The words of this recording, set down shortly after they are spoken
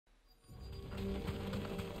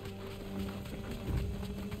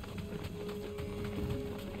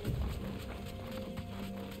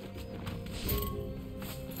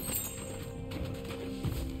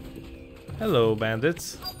Hello,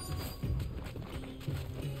 bandits.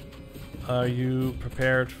 Are you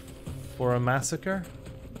prepared for a massacre?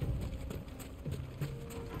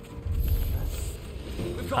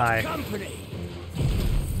 We've got Hi. company.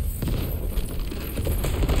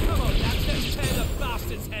 Come on, lads, let's tear the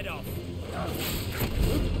bastard's head off.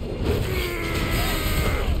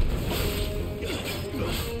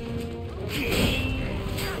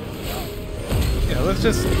 Yeah, let's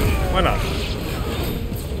just... Why not?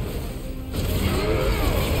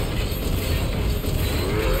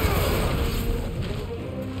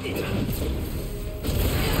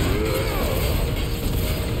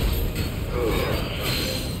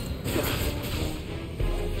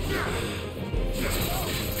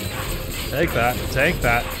 Take that, take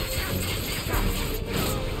that.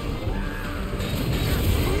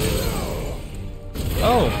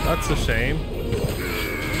 Oh, that's a shame.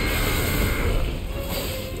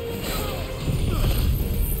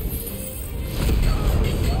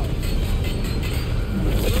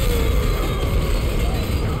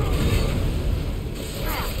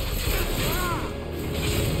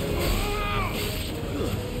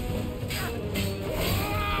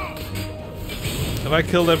 Have I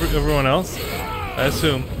killed everyone else? I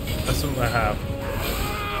assume I have.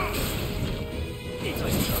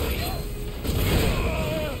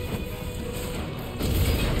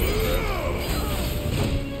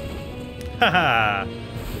 Haha!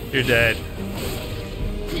 You're dead.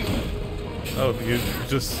 Oh, you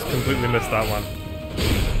just completely missed that one.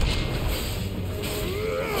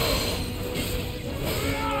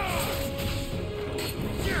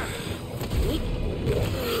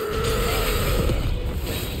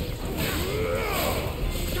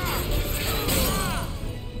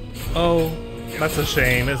 Oh, that's a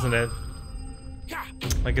shame, isn't it?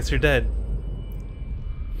 I guess you're dead.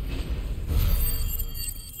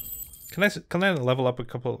 Can I level up a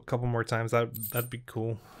couple more times? That'd be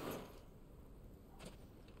cool.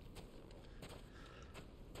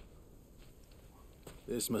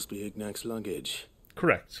 This must be Ignac's luggage.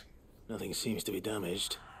 Correct. Nothing seems to be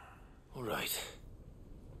damaged. All right.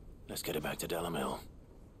 Let's get it back to Delamil.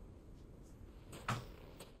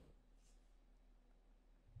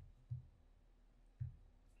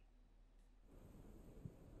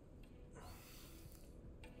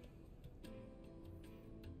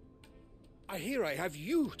 I hear I have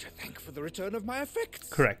you to thank for the return of my effects.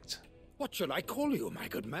 Correct. What shall I call you, my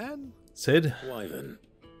good man? Sid? Wyvern.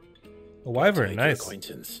 A wyvern, Make your nice.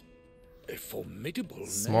 acquaintance. A formidable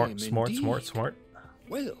Smart, name smart, indeed. smart, smart.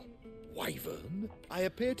 Well, Wyvern, I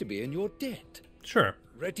appear to be in your debt. Sure.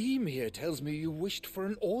 Redeem here tells me you wished for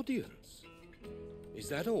an audience. Is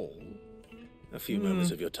that all? A few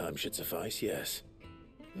moments of your time should suffice, yes.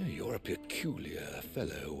 You're a peculiar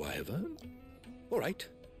fellow, Wyvern. All right.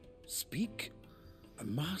 Speak.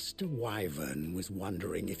 Master Wyvern was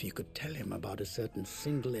wondering if you could tell him about a certain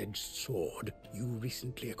single-edged sword you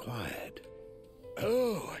recently acquired.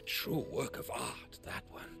 Oh, a true work of art, that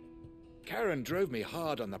one. Karen drove me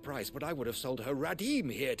hard on the price, but I would have sold her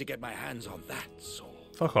Radim here to get my hands on that sword.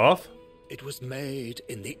 Fuck off. It was made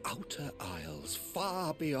in the Outer Isles,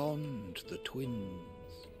 far beyond the Twins,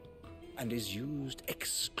 and is used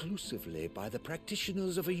exclusively by the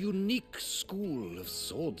practitioners of a unique school of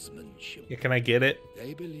swordsmanship. Yeah, can I get it?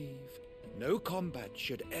 They believe no combat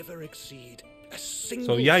should ever exceed a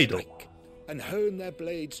single Yaidel. strike, and hone their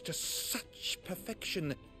blades to such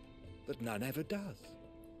perfection that none ever does.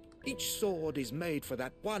 Each sword is made for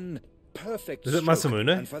that one perfect Is it stroke,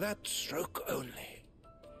 Masamune? and for that stroke only.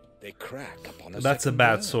 They crack upon a That's a second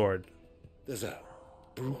bad burn. sword. There's a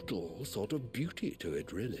brutal sort of beauty to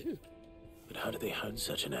it, really. But how do they hone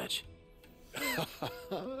such an edge?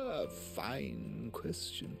 Fine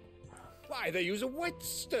question. Why, they use a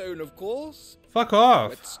whetstone, of course. Fuck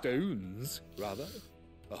off. Whetstones, rather.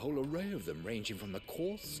 A whole array of them, ranging from the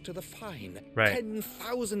coarse to the fine. Right.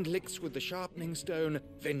 10,000 licks with the sharpening stone,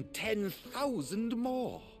 then 10,000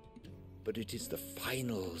 more. But it is the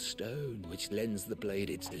final stone which lends the blade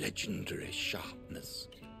its legendary sharpness.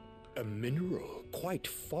 A mineral quite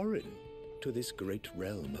foreign to this great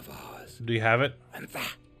realm of ours. Do you have it? And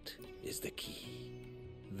that is the key.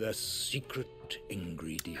 The secret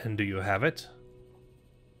ingredient. And do you have it?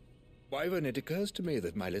 Wyvern, it occurs to me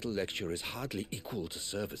that my little lecture is hardly equal to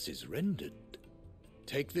services rendered.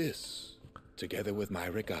 Take this, together with my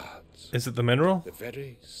regards. Is it the mineral? The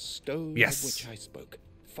very stone Yes. of which I spoke.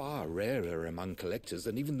 Far rarer among collectors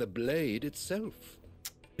than even the blade itself.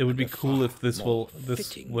 It would be And a cool far if this more this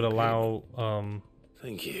fitting would allow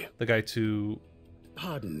Thank you. the guy to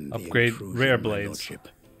Pardon the upgrade intrusion, rare my blades. lordship.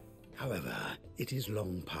 However, it is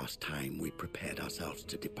long past time we prepared ourselves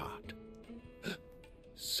to depart.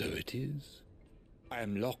 So it is. I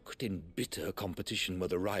am locked in bitter competition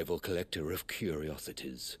with a rival collector of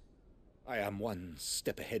curiosities. I am one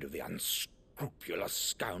step ahead of the unscrupulous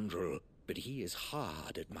scoundrel, but he is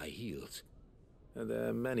hard at my heels. Are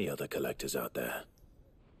there many other collectors out there?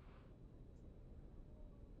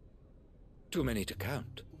 Too many to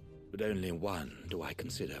count, but only one do I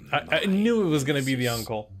consider I knew it was going to be the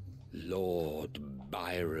uncle. Lord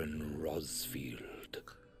Byron Rosfield,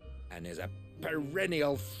 and is a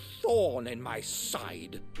perennial thorn in my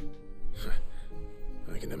side.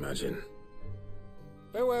 I can imagine.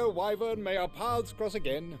 Farewell, Wyvern. May our paths cross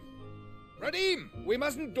again. Radim, we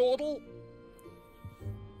mustn't dawdle.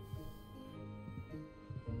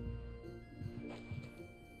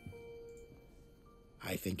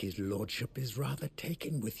 I think his lordship is rather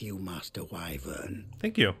taken with you, Master Wyvern.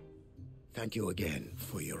 Thank you. Thank you again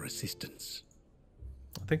for your assistance.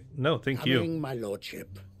 Thank you. Coming, my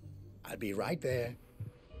lordship. I'll be right there.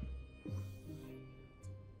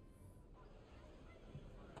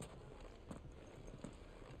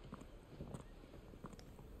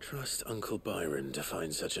 Trust Uncle Byron to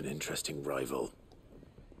find such an interesting rival.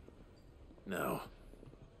 Now,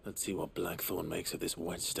 let's see what Blackthorn makes of this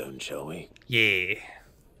whetstone, shall we? Yeah.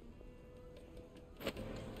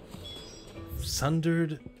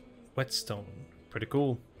 Sundered whetstone. Pretty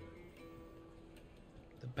cool.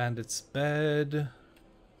 The bandit's bed.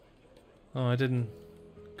 Oh, I didn't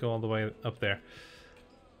go all the way up there.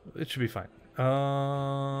 It should be fine.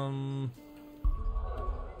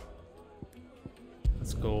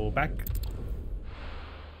 Let's go back.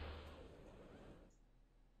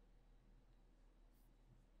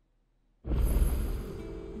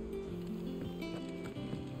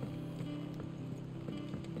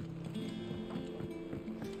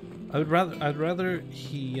 I'd rather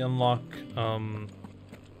he unlock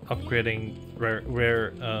upgrading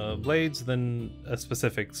rare blades than a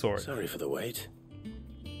specific sword. Sorry for the wait,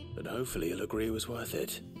 but hopefully he'll agree it was worth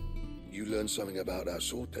it. You learned something about that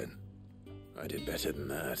sword then? I did better than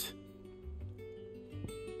that.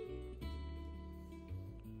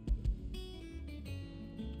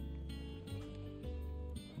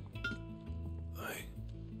 Hey,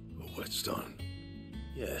 a whetstone?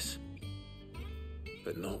 Yes,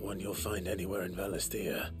 but not one you'll find anywhere in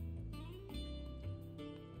Valisthea.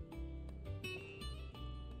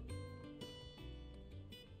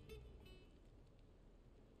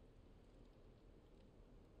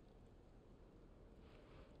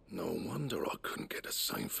 No wonder I couldn't get the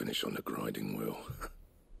same finish on the grinding wheel.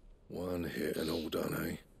 One hit and all done,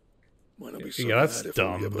 eh? Might not be so Yeah, that's bad if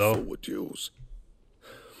dumb, we ever though. fought with duels.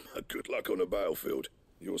 Good luck on the battlefield.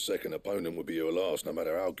 Your second opponent would be your last, no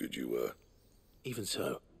matter how good you were. Even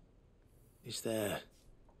so, is there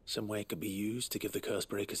some way it could be used to give the curse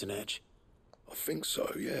breakers an edge? I think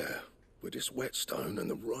so, yeah. With this whetstone and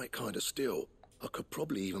the right kind of steel, I could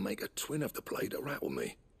probably even make a twin of the blade that rattled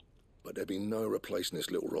me. But there'd be no replacing this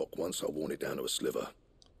little rock once I worn it down to a sliver.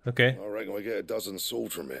 Okay, I reckon we get a dozen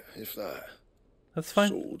swords from it, if that. that's fine.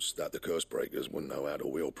 Swords that the curse breakers wouldn't know how to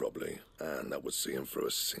wield properly, and that would see them through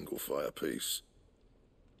a single fire piece.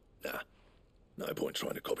 Nah, no point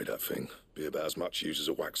trying to copy that thing. Be about as much use as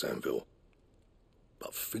a wax anvil.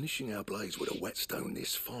 But finishing our blades with a whetstone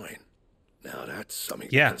this fine, now that's something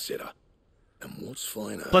to consider. And what's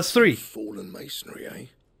finer +3. than fallen masonry, eh?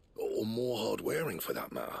 Or more hard wearing for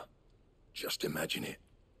that matter. Just imagine it.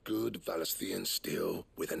 Good Valisthean steel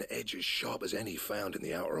with an edge as sharp as any found in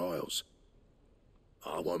the Outer Isles.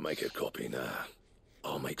 I won't make a copy now.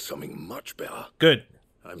 I'll make something much better. Good.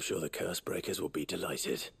 I'm sure the curse breakers will be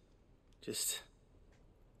delighted. Just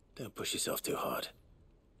don't push yourself too hard.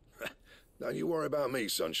 Don't you worry about me,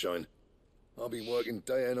 sunshine. I've been working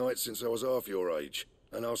day and night since I was half your age,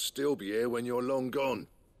 and I'll still be here when you're long gone.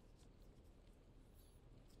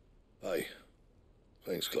 Hey,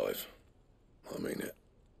 thanks, Clive. I mean it.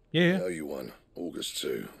 Yeah. I owe you one. August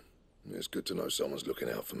 2. It's good to know someone's looking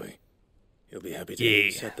out for me. You'll be happy to hear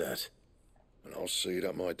you Yeah. said that. And I'll see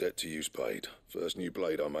that my debt to you's paid. First new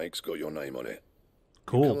blade I make's got your name on it.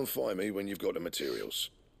 Cool. Come and find me when you've got the materials.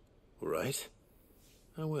 All right?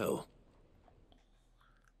 I will.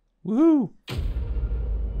 Woohoo!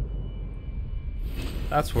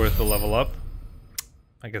 That's worth a level up.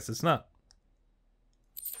 I guess it's not.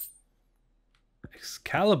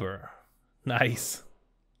 Excalibur. Nice.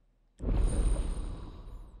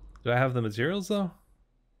 Do I have the materials though?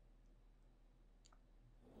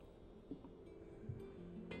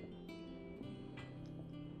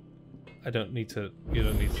 I don't need to, you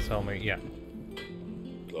don't need to tell me. Yeah.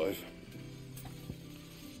 Clive?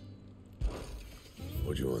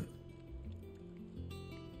 What do you want?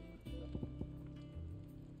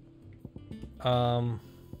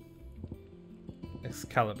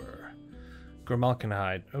 Excalibur. Grimalkin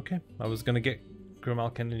hide. Okay, I was gonna get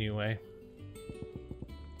Grimalkin anyway.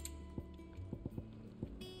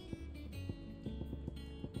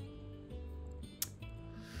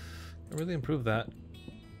 I really improved that.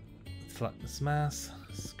 Flatness mass,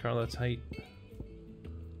 Scarlet height.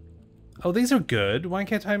 Oh, these are good. Why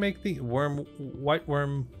can't I make the white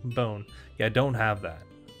worm bone? Yeah, I don't have that.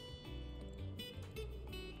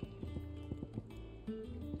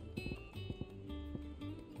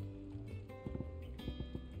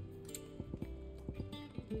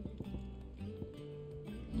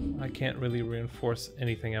 I can't really reinforce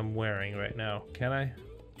anything I'm wearing right now, can I?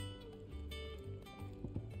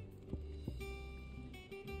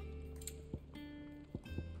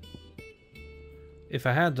 If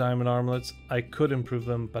I had diamond armlets, I could improve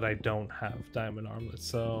them, but I don't have diamond armlets,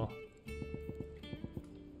 so...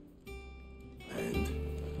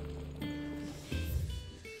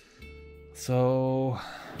 So...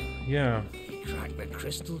 yeah. He cracked the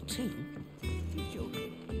crystal too? You're joking.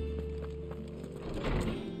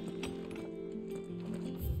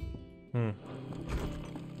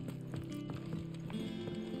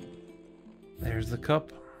 There's the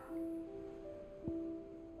cup.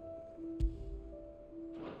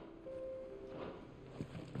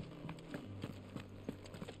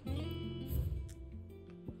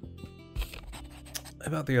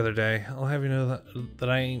 About the other day, I'll have you know that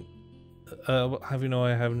I ain't. Have you know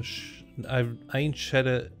I haven't. I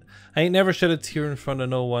ain't never shed a tear in front of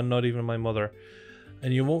no one, not even my mother.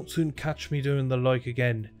 And you won't soon catch me doing the like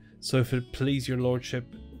again. So if it please your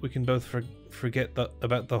lordship, we can both forget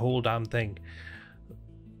about the whole damn thing.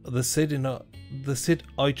 The Cid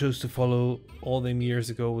I chose to follow all them years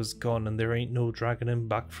ago was gone, and there ain't no dragging him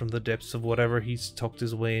back from the depths of whatever he's tucked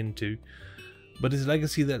his way into. But his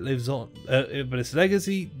legacy that lives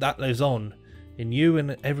on. In you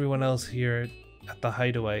and everyone else here at the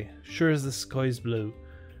hideaway. Sure as the sky's blue.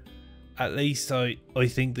 At least I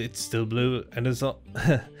think that it's still blue, and as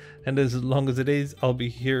and as long as it is, I'll be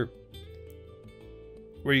here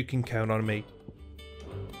where you can count on me.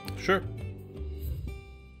 Sure.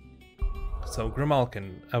 So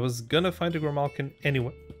Grimalkin. I was gonna find a Grimalkin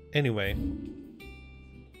anyway.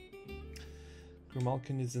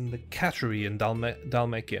 Grimalkin is in the Cattery in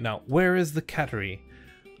Dalmatia. Now, where is the Cattery?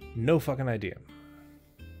 No fucking idea.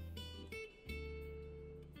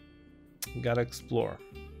 Gotta explore.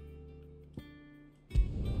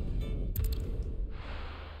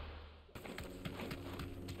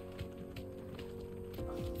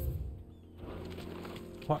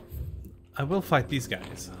 What? I will fight these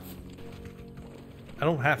guys. I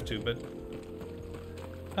don't have to, but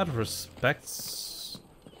out of respect.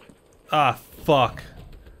 Ah, fuck.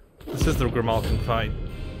 This is the Grimalkin fight.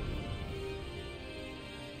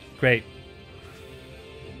 Great.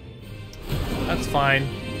 That's fine.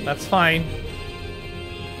 That's fine.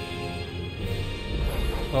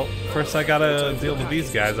 Well, first I gotta deal with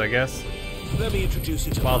these guys, I guess. Let me introduce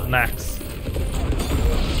you to Wild knacks.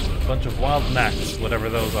 Bunch of wild knacks, whatever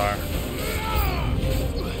those are.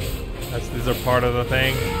 These are part of the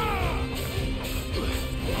thing.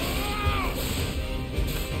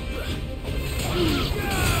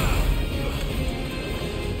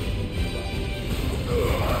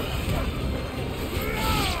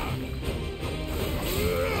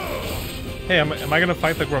 Hey, am I gonna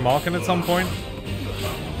fight the Grimalkin at some point?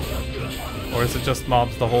 Or is it just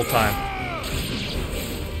mobs the whole time?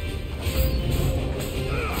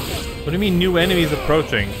 What do you mean new enemies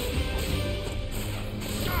approaching?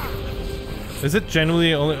 Is it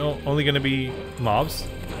generally only gonna be mobs?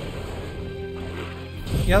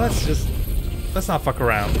 Yeah, let's not fuck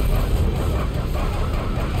around.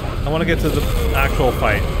 I wanna get to the actual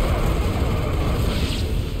fight.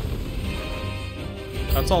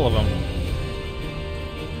 That's all of them.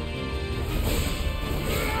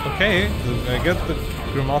 Okay, I guess the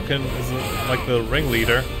Grimalkin is like the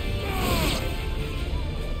ringleader.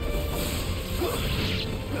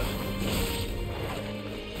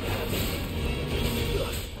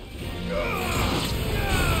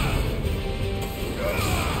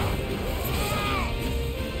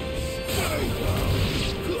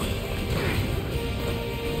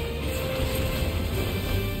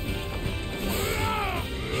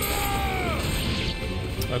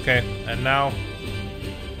 Okay, and now...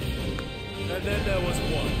 And then there was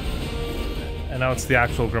one. And now it's the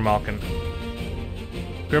actual Grimalkin.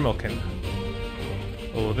 Grimalkin.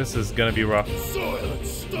 Oh, this is gonna be rough. Silent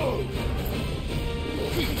stone!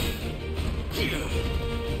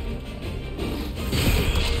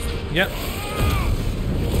 Yep.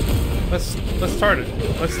 Let's start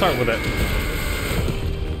it. Let's start with it.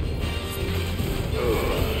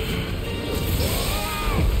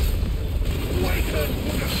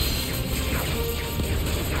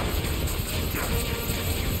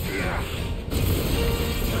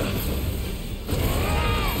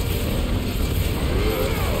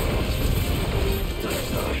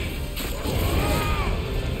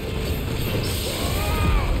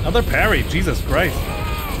 Another parry, Jesus Christ.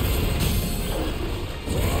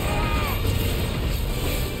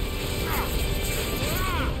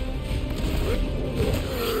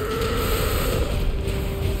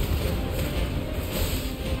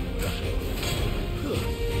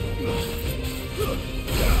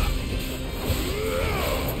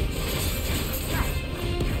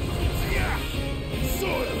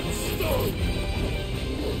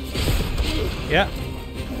 Yeah.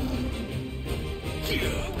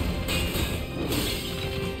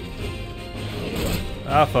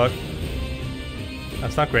 Ah, fuck.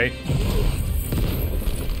 That's not great.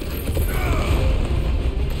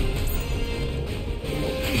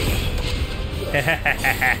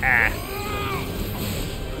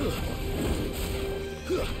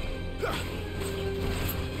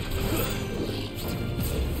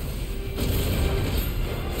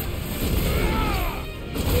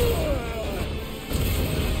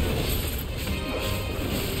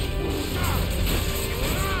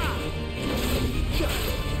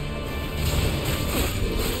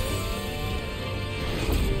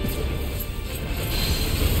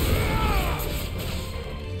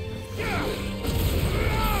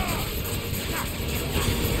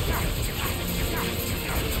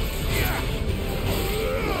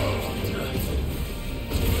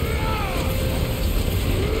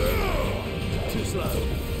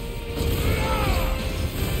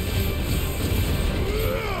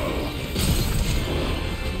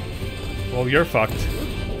 Well, you're fucked.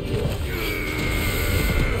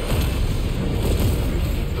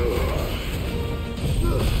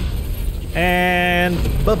 And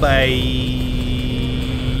bye-bye.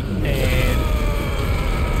 And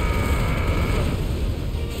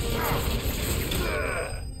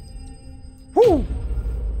whoo!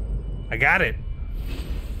 I got it.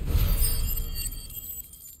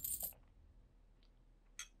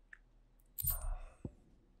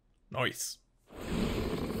 Nice.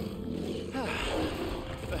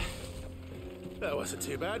 That wasn't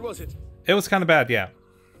too bad, was it? It was kind of bad, yeah.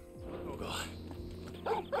 Oh god.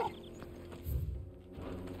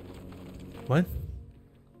 What?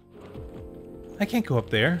 I can't go up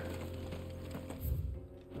there.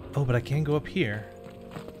 Oh, but I can go up here.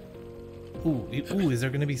 Ooh, ooh, is there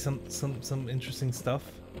gonna be some interesting stuff?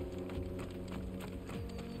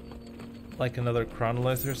 Like another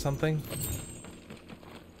chronolizer or something?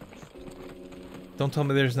 Don't tell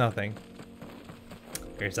me there's nothing.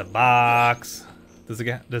 There's a box. Does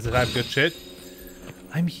it have good shit?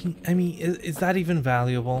 I mean, is that even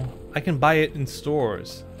valuable? I can buy it in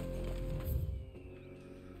stores.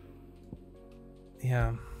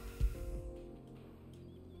 Yeah.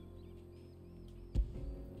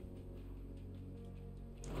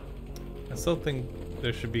 I still think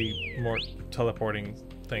there should be more teleporting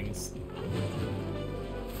things.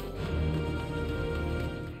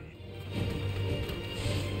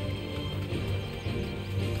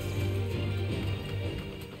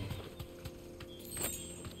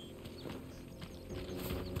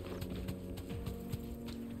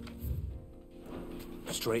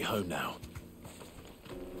 Straight home now.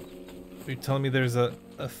 Are you telling me there's a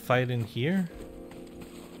fight in here?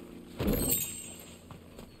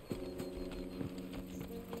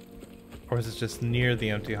 Or is it just near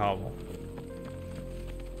the empty hovel?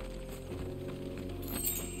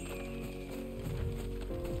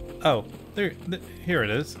 Oh, here it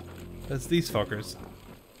is. That's these fuckers.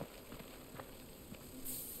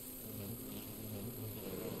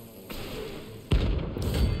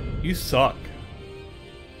 You suck.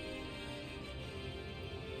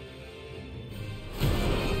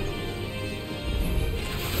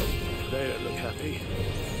 They don't look happy.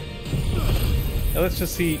 Now let's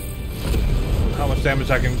just see how much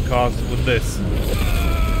damage I can cause with this.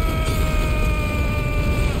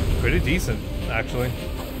 Pretty decent, actually.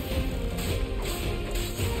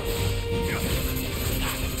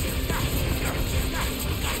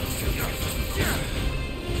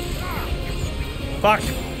 Fuck!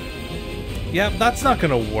 Yeah, that's not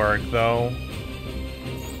gonna work, though.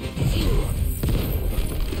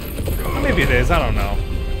 Or maybe it is, I don't know.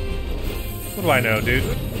 What do I know, dude?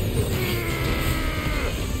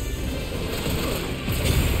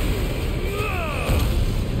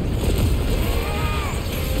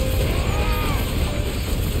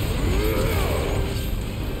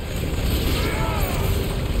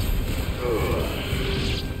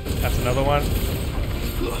 That's another one.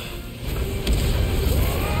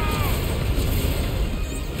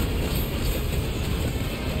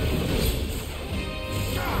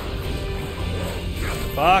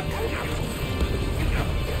 Fuck.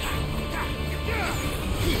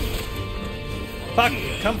 Fuck,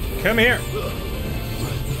 come here.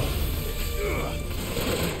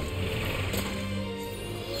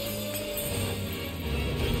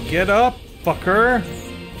 Get up, fucker!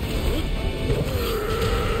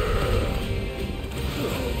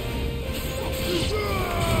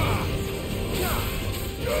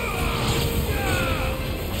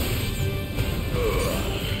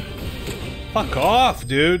 Fuck off,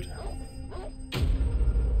 dude!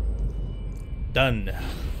 Done.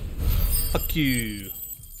 Fuck you.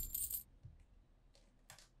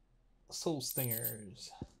 Soul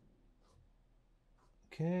Stingers.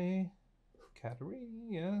 Okay. Cattery,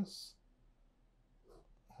 yes.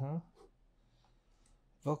 Huh?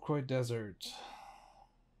 Velcroy Desert.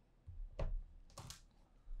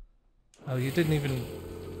 Oh, you didn't even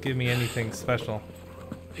give me anything special.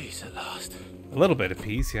 Peace at last. A little bit of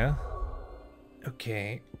peace, yeah.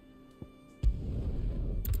 Okay.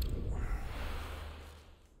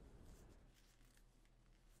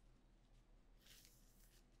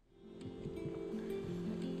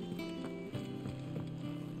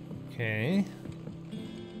 Okay.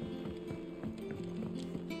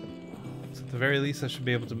 So at the very least, I should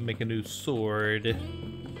be able to make a new sword.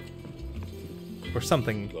 Or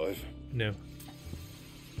something Clive, new.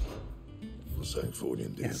 for St.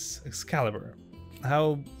 Fordian, dear. Yes, Excalibur.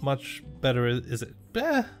 How much better is it?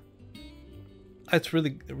 It's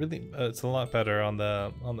really, it's a lot better on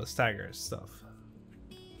the stagger stuff.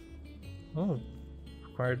 Oh,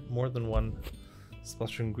 required more than one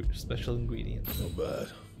special ingredient. Not bad,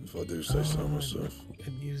 if I do say so myself.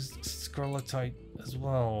 It used scarletite as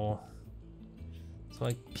well, so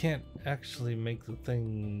I can't actually make the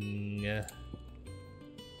thing.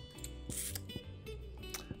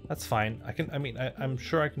 That's fine. I'm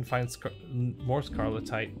sure I can find more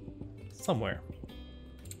scarletite somewhere.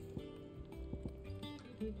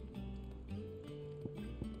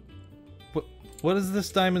 What is this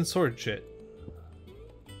diamond sword shit?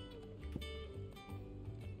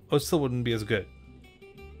 Oh, it still wouldn't be as good.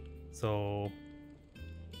 So,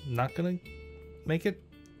 not gonna make it.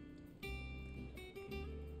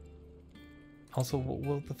 Also,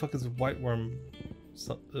 what the fuck is white worm?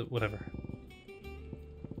 Whatever.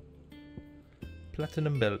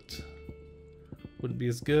 Platinum belt. Wouldn't be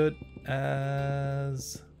as good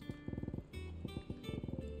as...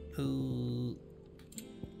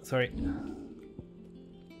 sorry.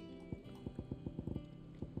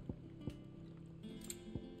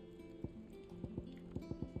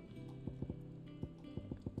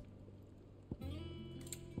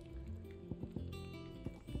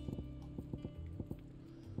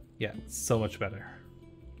 Yeah, so much better.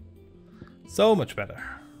 So much better.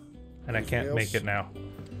 And I can't make it now.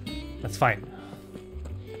 That's fine.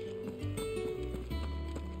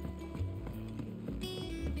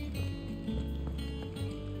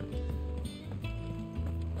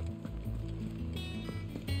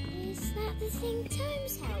 Is that the thing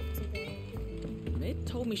Tomes helped to build? They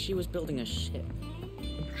told me she was building a ship.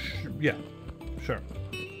 Yeah, sure.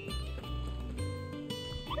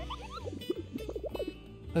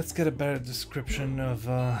 Let's get a better description of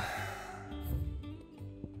a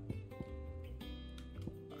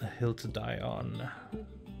hill to die on.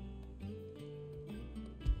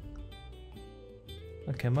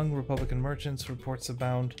 Okay, among Republican merchants, reports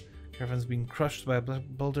abound. Caravans being crushed by a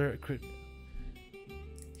boulder.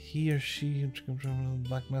 He or she who comes from the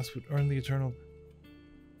Black Mass would earn the eternal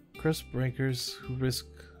curse breakers who risk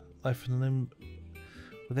life and limb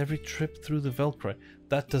with every trip through the Velcroy.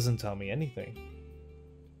 That doesn't tell me anything.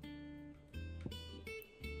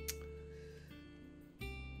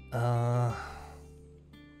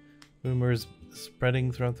 Rumors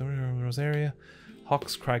spreading throughout the Rose area.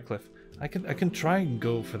 Hawk's Crycliffe. I can try and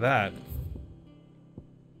go for that.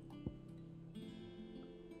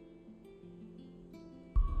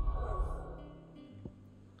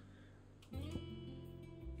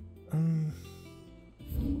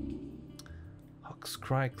 Hawk's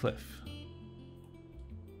Crycliffe.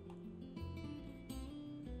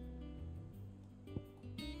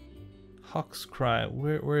 Hawk's Cry.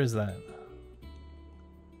 Where is that?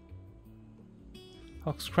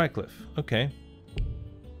 Hawk's Crycliffe. Okay.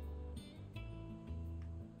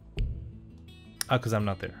 Oh, because I'm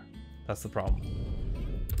not there. That's the problem.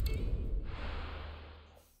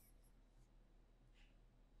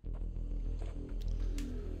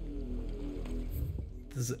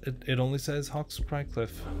 It only says Hawk's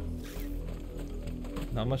Crycliffe.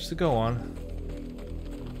 Not much to go on.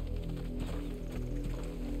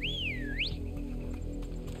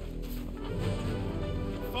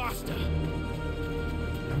 Faster!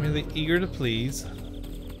 I'm really eager to please.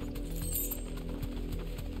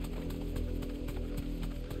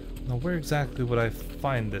 Now, where exactly would I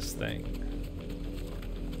find this thing?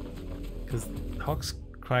 Because Hawk's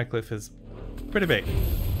Crycliffe is pretty big.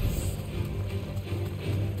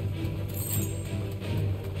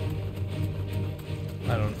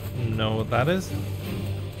 know what that is.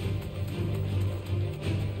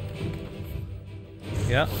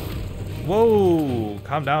 Yeah. Whoa!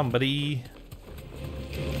 Calm down, buddy.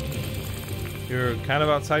 You're kind of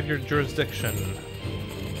outside your jurisdiction.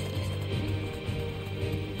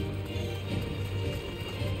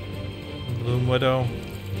 Bloom Widow.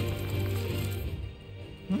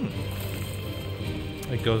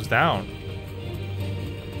 It goes down.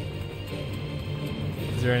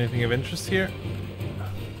 Is there anything of interest here?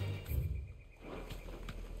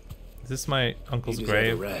 Is this my uncle's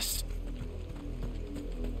grave? Rest.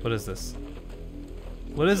 What is this?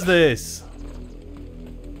 What is this?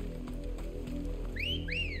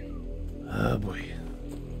 Oh boy.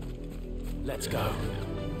 Let's go.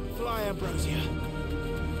 Fly, Ambrosia.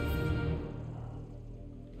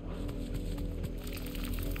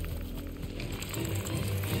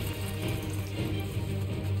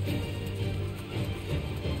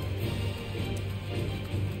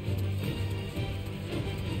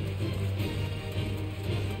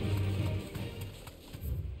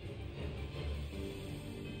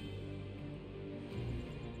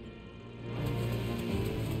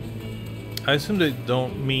 I assume they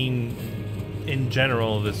don't mean in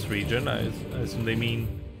general this region. I assume they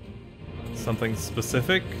mean something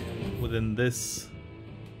specific within this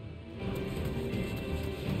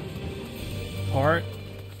part.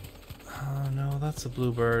 Oh no, that's a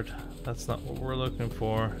bluebird. That's not what we're looking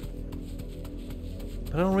for.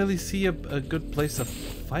 But I don't really see a good place to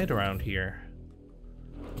fight around here.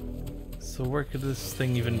 So where could this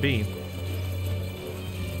thing even be?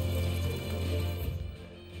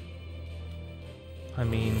 I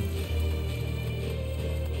mean...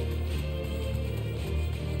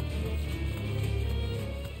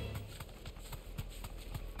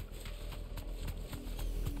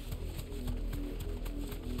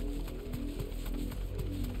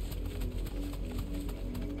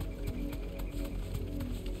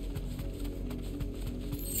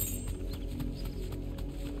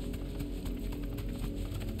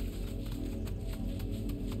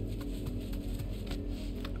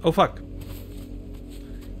 Oh fuck!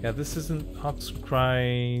 Yeah, this isn't Hawk's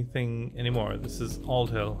Cry thing anymore. This is Old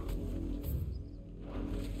Hill.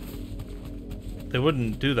 They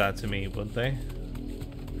wouldn't do that to me, would they?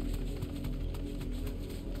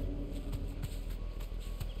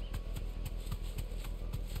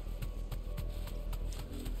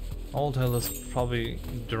 Old Hill is probably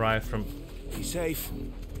derived from... Be safe.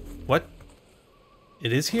 What?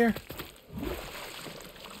 It is here?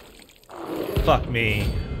 Fuck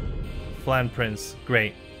me. Flan Prince,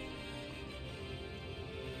 great.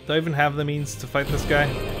 Do I even have the means to fight this guy?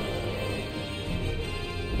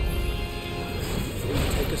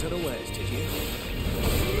 Take us unawares, did you?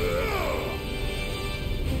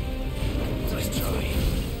 Nice try.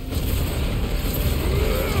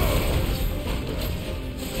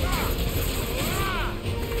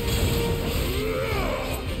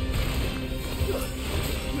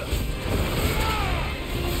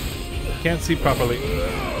 Can't see properly.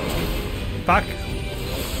 Fuck!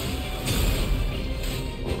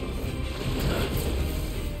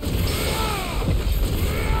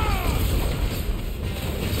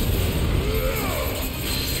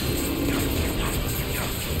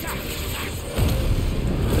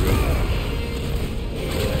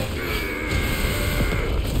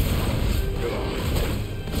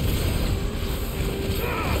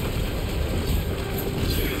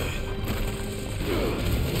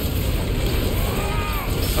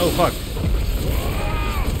 Oh fuck.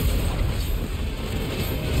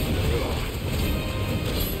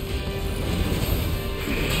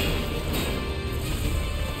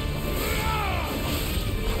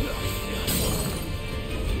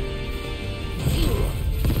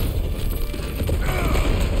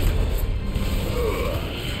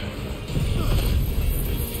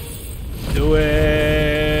 Do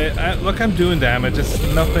it. Look, I'm doing damage. It's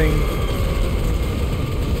nothing.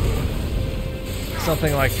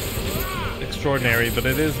 Something like extraordinary, but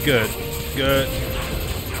it is good. Good.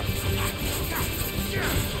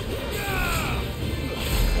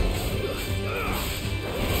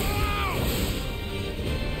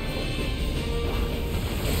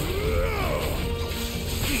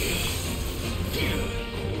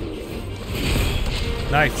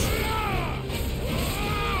 Nice.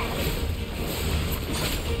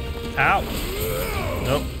 Ow.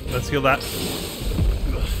 Nope. Let's heal that.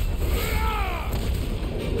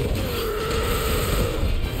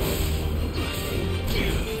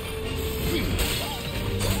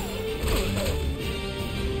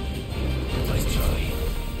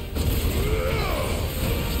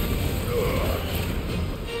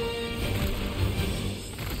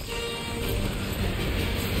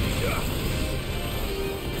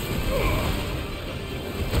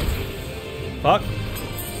 Fuck.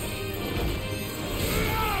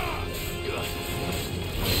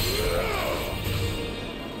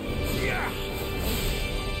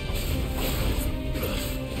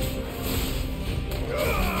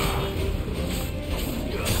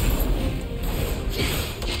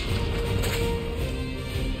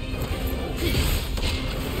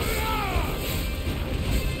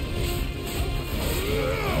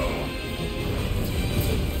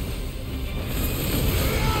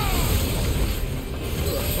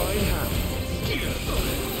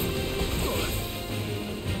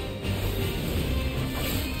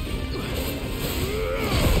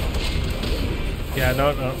 Yeah,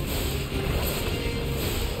 no.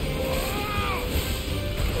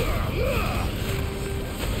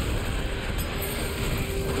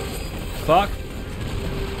 Fuck.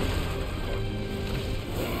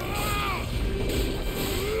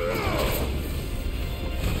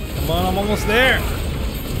 Come on, I'm almost there.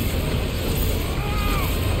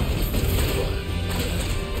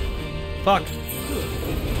 Fuck.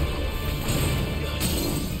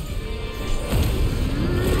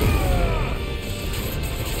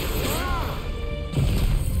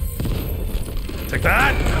 Take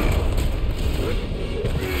that!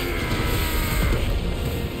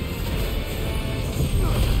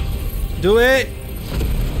 Do it!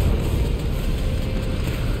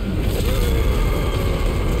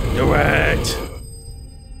 Do it!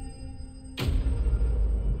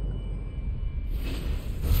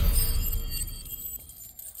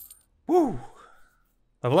 Woo!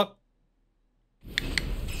 Level up.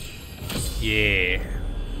 Yeah.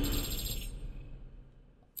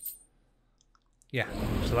 Yeah,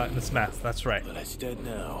 select this math, that's right. But it's dead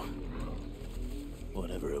now.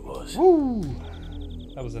 Whatever it was. Woo!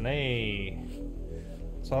 That was an A.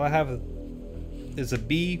 So all I have is a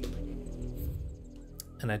B.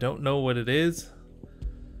 And I don't know what it is.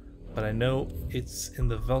 But I know it's in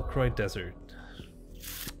the Velcroy Desert.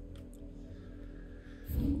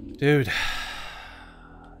 Dude.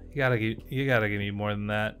 You gotta give me more than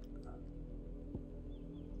that.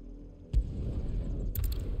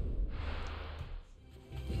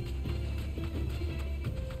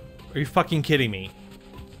 Are you fucking kidding me?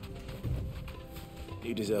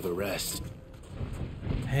 You deserve a rest.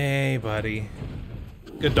 Hey, buddy.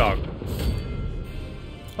 Good dog.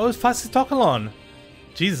 Oh, it's Fasitokalon.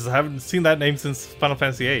 Jesus, I haven't seen that name since Final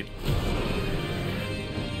Fantasy VIII.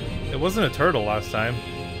 It wasn't a turtle last time.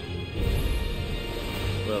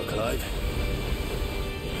 Well, Clive.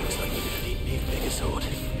 Looks like you're gonna need me a bigger sword.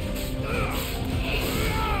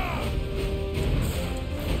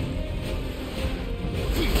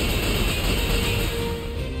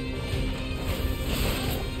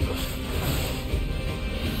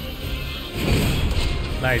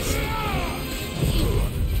 Nice.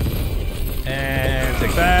 And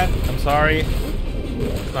take that. I'm sorry.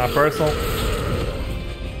 It's not personal.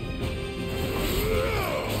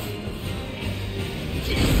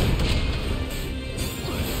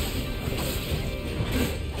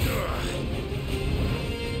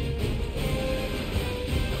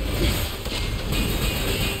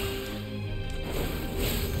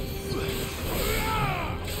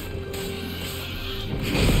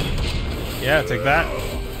 Yeah, take that.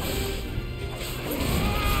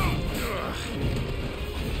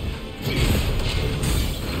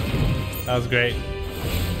 That was great.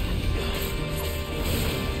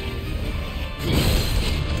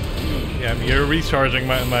 Yeah, you're recharging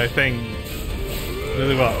my thing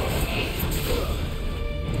really well.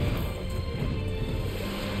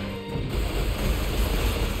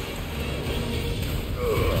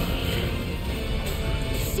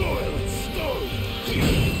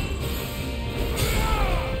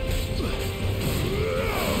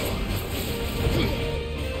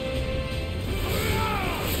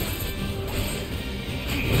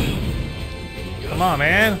 Come on,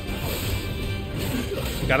 man.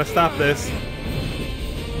 You gotta stop this.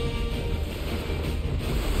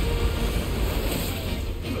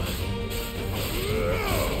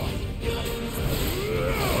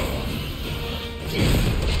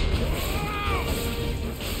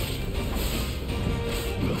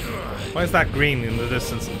 Why is that green in the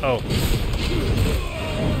distance? Oh.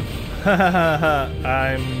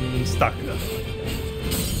 I'm stuck.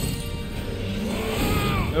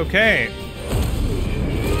 Okay.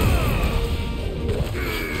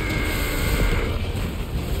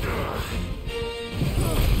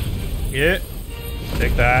 Yeah.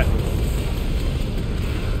 Take that.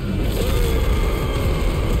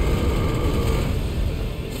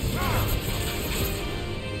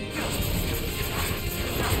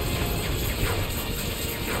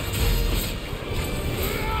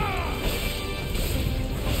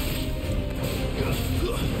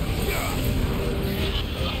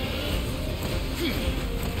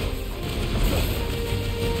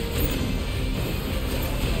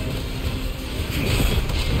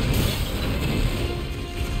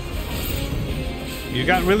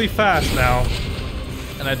 got really fast now,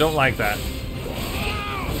 and I don't like that.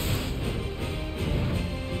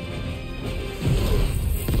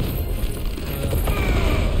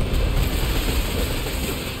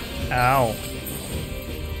 Ow.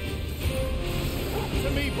 To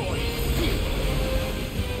me, boy.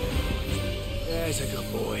 There's a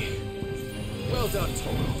good boy. Well done,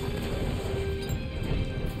 Toro.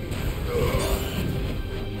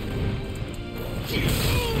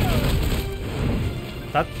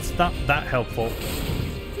 That's not that helpful.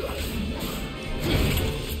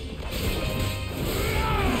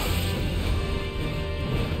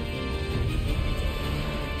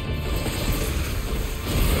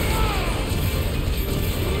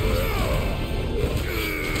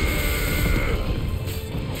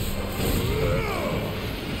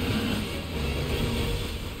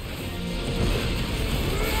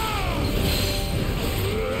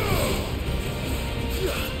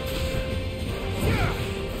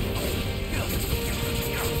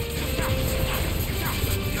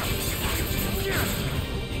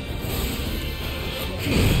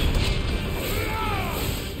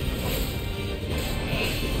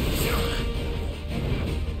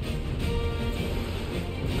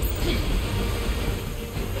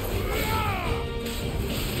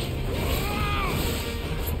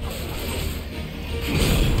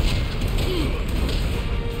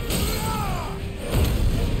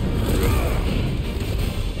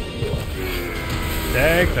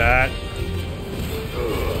 Take that.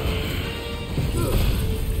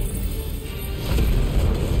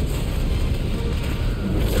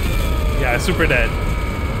 Yeah, super dead.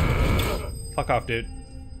 Fuck off, dude.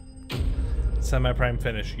 Semi-prime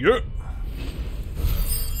finish. Yeah.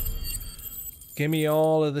 Give me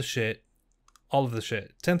all of the shit. All of the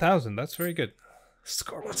shit. 10,000. That's very good.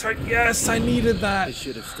 Scarlet's Heart. Yes, I needed that. It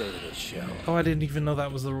should have stayed in its shell. Oh, I didn't even know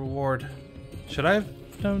that was the reward. Should I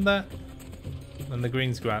have known that? And the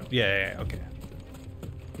greens go out. Yeah, okay.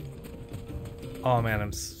 Oh man,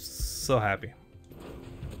 I'm so happy.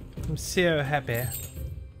 I'm so happy.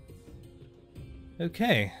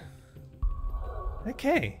 Okay.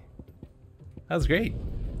 Okay. That was great.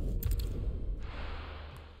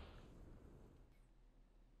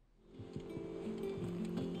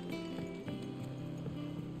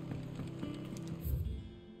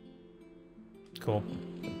 Cool.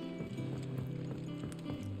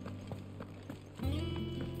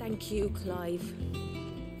 Thank you, Clive.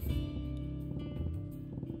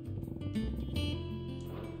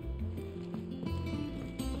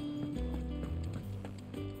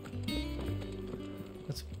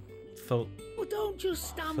 Let's fill Well, don't just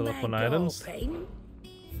stand Fill there up on items. gawping.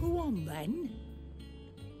 Go on then.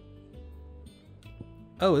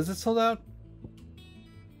 Oh, is it sold out?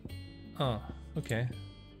 Oh, okay.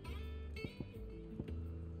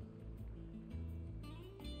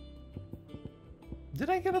 Did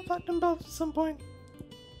I get a platinum belt at some point?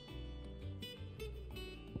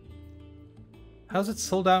 How's it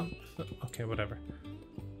sold out? Okay, whatever.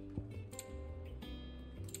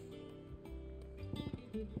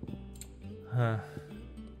 Huh.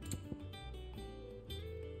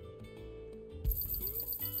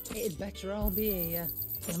 It'd better all be here.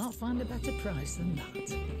 You'll not find a better price than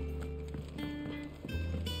that.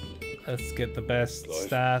 Let's get the best Clive.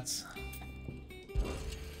 stats.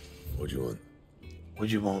 What do you want? What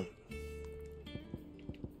do you want?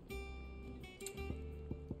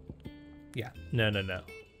 Yeah, no.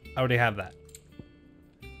 I already have that.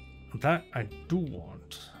 That I do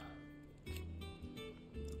want.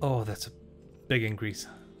 Oh, that's a big increase.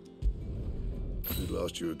 Should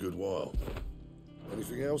last you a good while.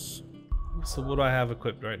 Anything else? So what do I have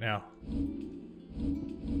equipped right now?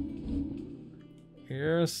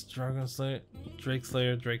 Here's Dragon Slayer, Drake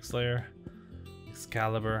Slayer,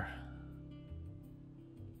 Excalibur.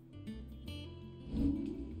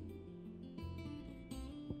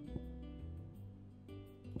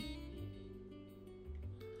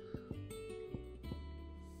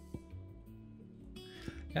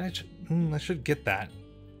 Yeah, I should get that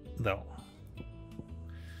though.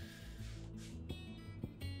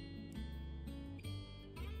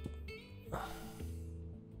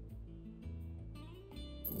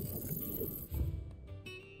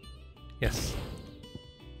 Yes.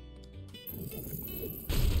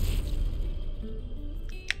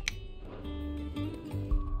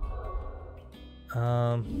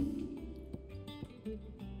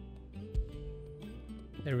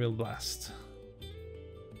 Aerial blast.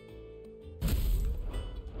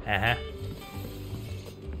 Uh-huh.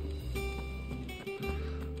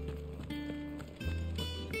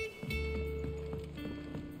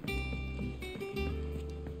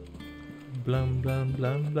 Blum blum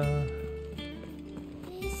blum blum.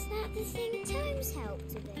 that the thing Tomes helped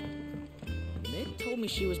to build? Mid told me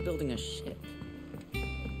she was building a ship.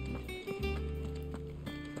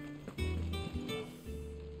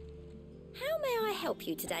 How may I help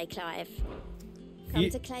you today, Clive? Come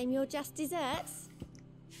to claim your just desserts?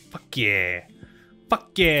 Fuck yeah.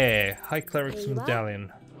 Fuck yeah. High Cleric's Here you are.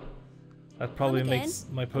 Medallion. That probably Come again. makes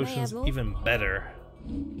my May I potions have more? even better.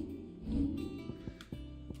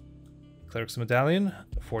 Cleric's Medallion,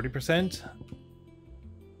 40%.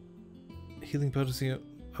 Healing potency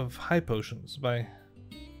of high potions by...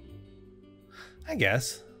 I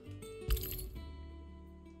guess.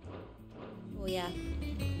 Oh, yeah.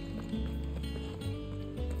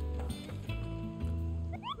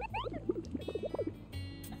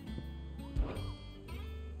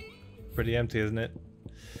 Pretty empty, isn't it?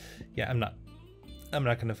 Yeah, I'm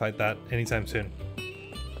not gonna fight that anytime soon.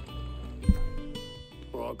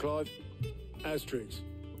 All right, Clive. Asterix.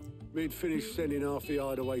 Mid finished sending half the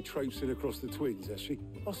hideaway traipsing across the twins, has she?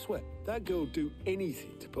 I swear, that girl'd do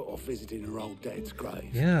anything to put off visiting her old dad's grave.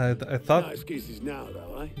 Yeah, I thought... No excuses now,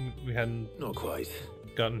 though, eh? We hadn't... Not quite.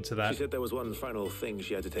 Gotten to that. She said there was one final thing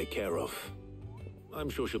she had to take care of. I'm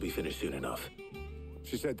sure she'll be finished soon enough.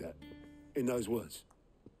 She said that? In those words?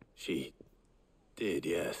 She did,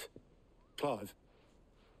 yes. Clive?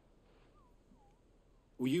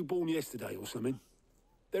 Were you born yesterday or something?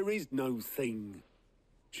 There is no thing.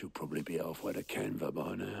 She'll probably be halfway to Canva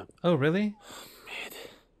by now. Oh, really? Mid.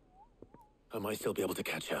 I might still be able to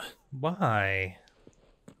catch her. Why?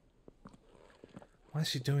 Why is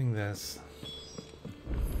she doing this?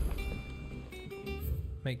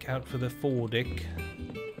 Make out for the Fordic.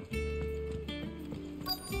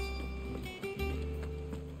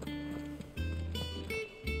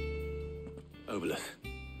 Obelith,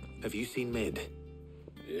 have you seen Mid?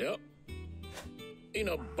 Yep. In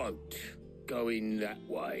a boat, going that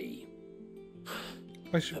way.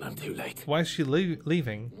 Why is she, Then I'm too late. why is she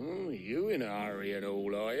leaving? You in a hurry and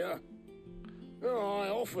all, are ya? Oh, I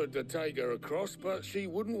offered to take her across, but she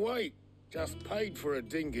wouldn't wait. Just paid for a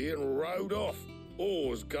dinghy and rowed off.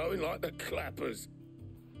 Oars going like the clappers.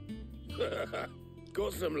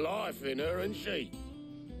 Got some life in her, ain't she?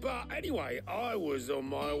 But anyway, I was on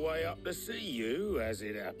my way up to see you, as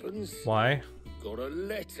it happens. Why? Got a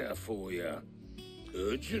letter for you.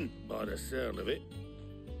 Urgent, by the sound of it.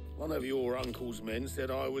 One of your uncle's men said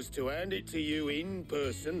I was to hand it to you in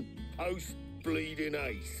person, post-bleeding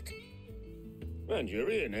haste. And you're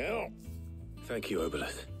here now. Thank you,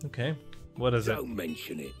 Obelith. Okay. What is it? Don't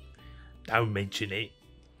mention it. Don't mention it.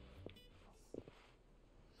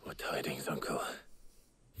 What tidings, Uncle?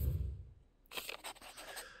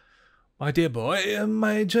 My dear boy,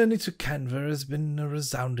 my journey to Canva has been a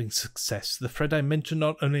resounding success. The Fred I mentioned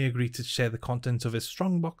not only agreed to share the contents of his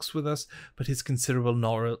strongbox with us, but his considerable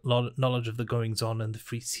knowledge of the goings-on in the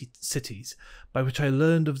free cities, by which I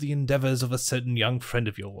learned of the endeavours of a certain young friend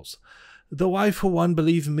of yours. Though I, for one,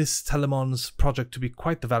 believe Miss Telemon's project to be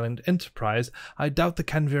quite the valiant enterprise, I doubt the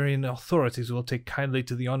Canverian authorities will take kindly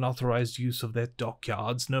to the unauthorized use of their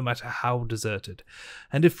dockyards, no matter how deserted.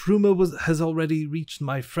 And if rumour has already reached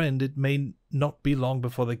my friend, it may not be long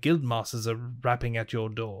before the guildmasters are rapping at your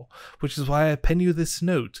door, which is why I pen you this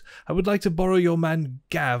note. I would like to borrow your man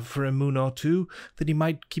Gav for a moon or two, that he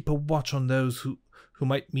might keep a watch on those who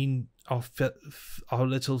might mean our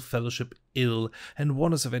little fellowship ill, and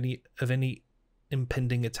warn us of any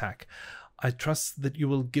impending attack. I trust that you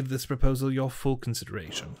will give this proposal your full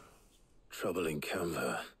consideration. Trouble in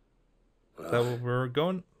Canva. Well, Is that where we're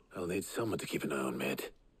going? I'll need someone to keep an eye on Mid.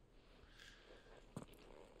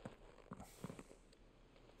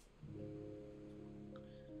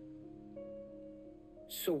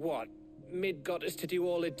 So what? Mid got us to do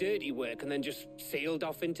all the dirty work and then just sailed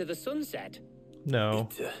off into the sunset? No.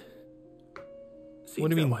 It, what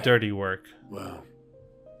do you mean, dirty work? Well,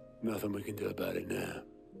 nothing we can do about it now.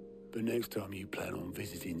 But next time you plan on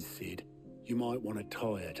visiting Sid, you might want to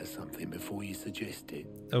tie her to something before you suggest it.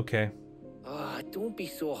 Okay. Ah, don't be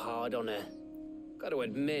so hard on her. Got to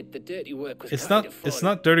admit, the dirty work was It's kind not. of fun. It's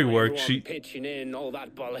not dirty work. Everyone She. pitching in, all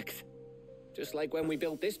that bollocks. Just like when we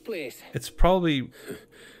built this place. It's probably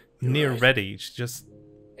near ready. She just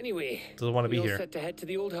Anyway, doesn't want to be we all here. set to head to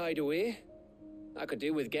the old hideaway. I could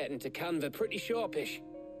do with getting to Canva pretty sharpish.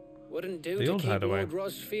 Wouldn't do The to old keep hideaway. Lord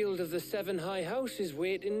Rosfield of the Seven High Houses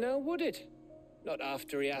waiting now, would it? Not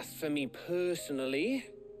after he asked for me personally.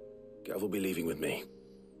 Gav will be leaving with me.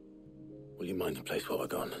 Will you mind the place while we're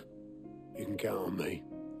gone? You can count on me.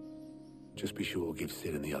 Just be sure to give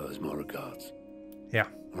Sid and the others my regards. Yeah.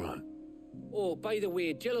 All right. Oh, by the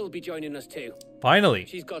way, Jill will be joining us too. Finally.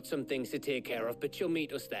 She's got some things to take care of, but she'll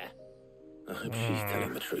meet us there. I hope she's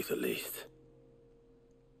telling the truth at least.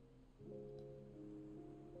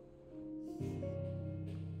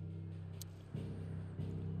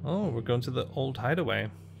 Oh, we're going to the old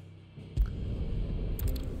hideaway.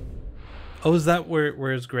 Oh, is that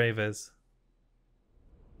where his grave is?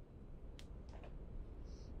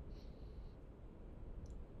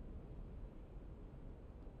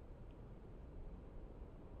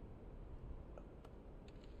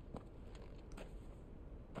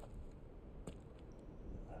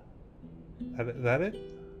 Is that it?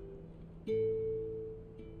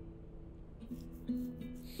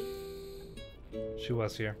 She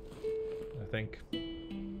was here, I think. I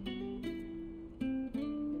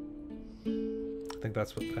think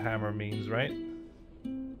that's what the hammer means, right?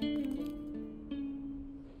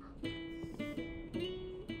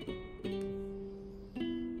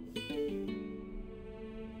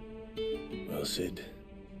 Well, Sid,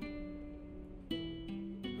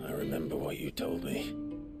 I remember what you told me.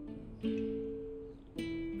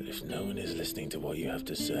 But if no one is listening to what you have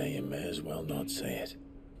to say, you may as well not say it.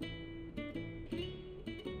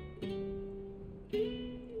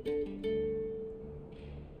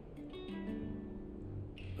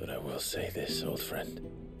 But I will say this, old friend.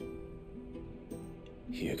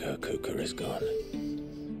 Hugo Cooker is gone.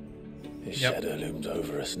 His shadow looms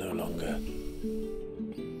over us no longer.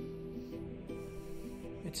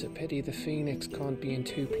 It's a pity the Phoenix can't be in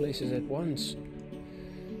two places at once.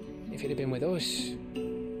 If he'd have been with us,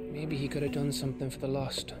 maybe he could have done something for the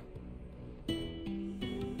lost.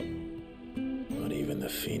 Not even the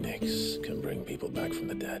Phoenix can bring people back from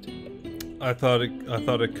the dead. I thought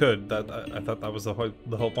it could. I thought that was the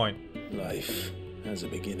whole point. Life has a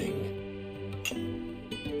beginning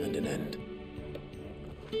and an end.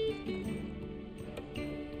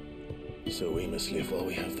 So we must live while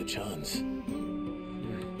we have the chance. And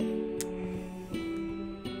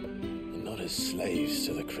not as slaves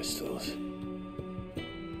to the crystals,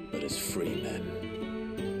 but as free men.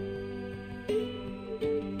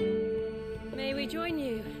 May we join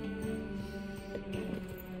you?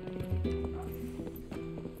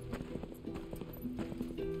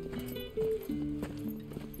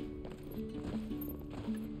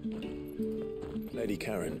 Lady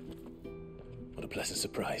Karen, what a pleasant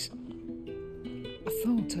surprise. I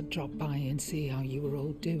thought I'd drop by and see how you were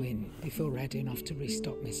all doing before heading off to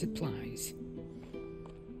restock my supplies.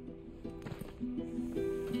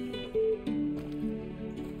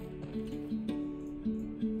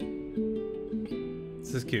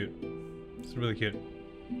 This is cute. It's really cute.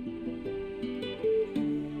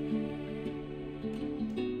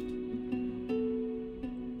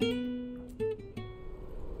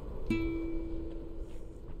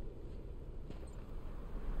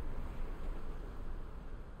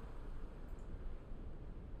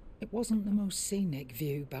 It wasn't the most scenic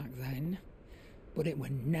view back then, but it were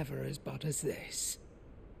never as bad as this.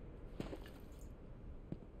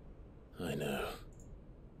 I know.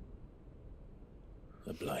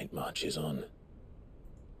 The Blight March is on.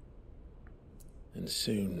 And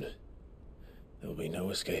soon, there'll be no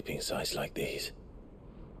escaping sights like these.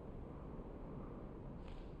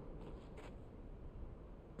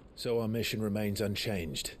 So our mission remains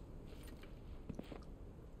unchanged.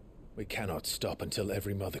 We cannot stop until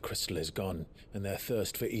every Mother Crystal is gone, and their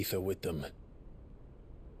thirst for ether with them.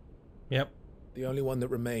 Yep. The only one that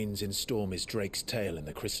remains in Storm is Drake's tail in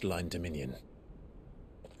the Crystalline Dominion.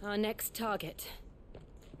 Our next target.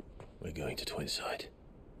 We're going to Twinside.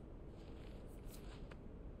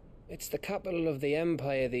 It's the capital of the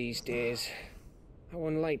Empire these days. I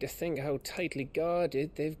wouldn't like to think how tightly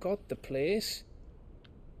guarded they've got the place.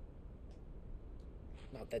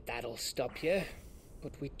 Not that that'll stop you,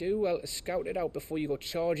 but we do well to scout it out before you go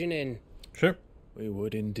charging in. Sure. We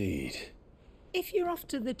would indeed. If you're off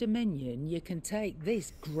to the Dominion, you can take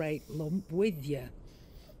this great lump with you.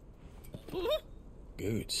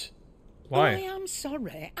 Goods. Why? Oh, I am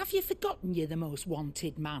sorry. Have you forgotten you're the most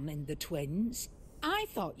wanted man in the Twins? I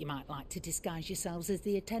thought you might like to disguise yourselves as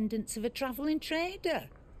the attendants of a travelling trader,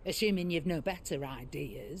 assuming you've no better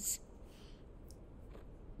ideas.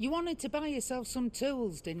 You wanted to buy yourself some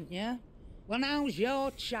tools, didn't you? Well, now's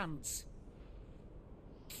your chance.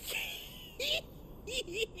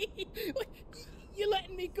 You're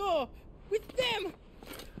letting me go with them?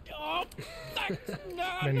 Oh,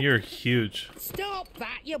 Man, you're huge. Stop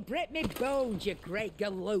that! You'll break me bones, you great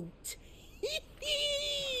galoot.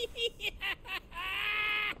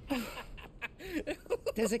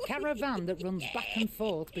 There's a caravan that runs back and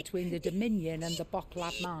forth between the Dominion and the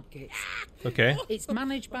Bocklad markets. Okay. It's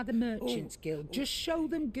managed by the Merchants Guild. Just show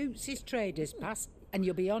them Goots' Traders Pass and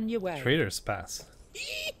you'll be on your way. Traders Pass.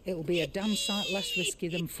 It'll be a damn sight less risky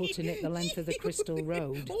than footing it the length of the Crystal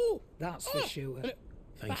Road. That's for sure.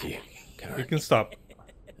 Thank you, Karen. You can stop.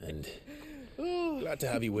 And glad to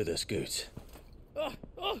have you with us, Goots.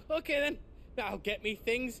 Oh, okay then. I'll get me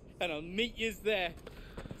things and I'll meet yous there.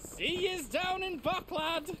 See yous down in Buck,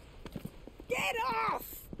 lad. Get off!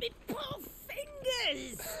 Me poor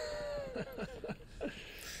fingers!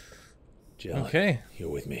 Jill, okay. You're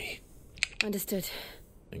with me. Understood.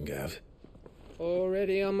 And Gav?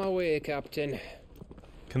 Already on my way, Captain.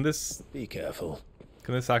 Can this... Be careful.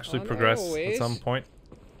 Can this actually progress always. at some point?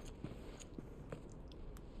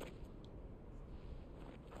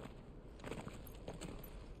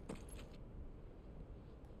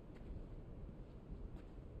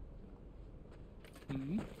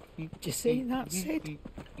 Do you see that, Sid?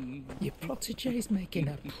 Your protege's making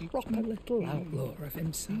a proper little outlaw of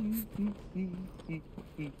himself.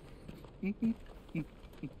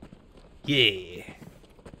 Yeah.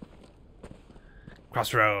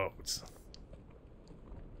 Crossroads.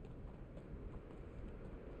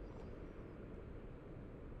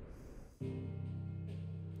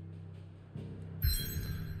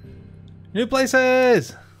 New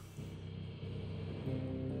places!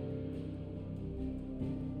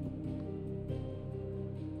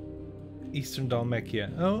 Eastern Dalmatia.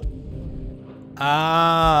 Oh.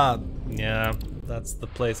 Ah, yeah, that's the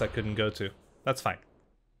place I couldn't go to. That's fine.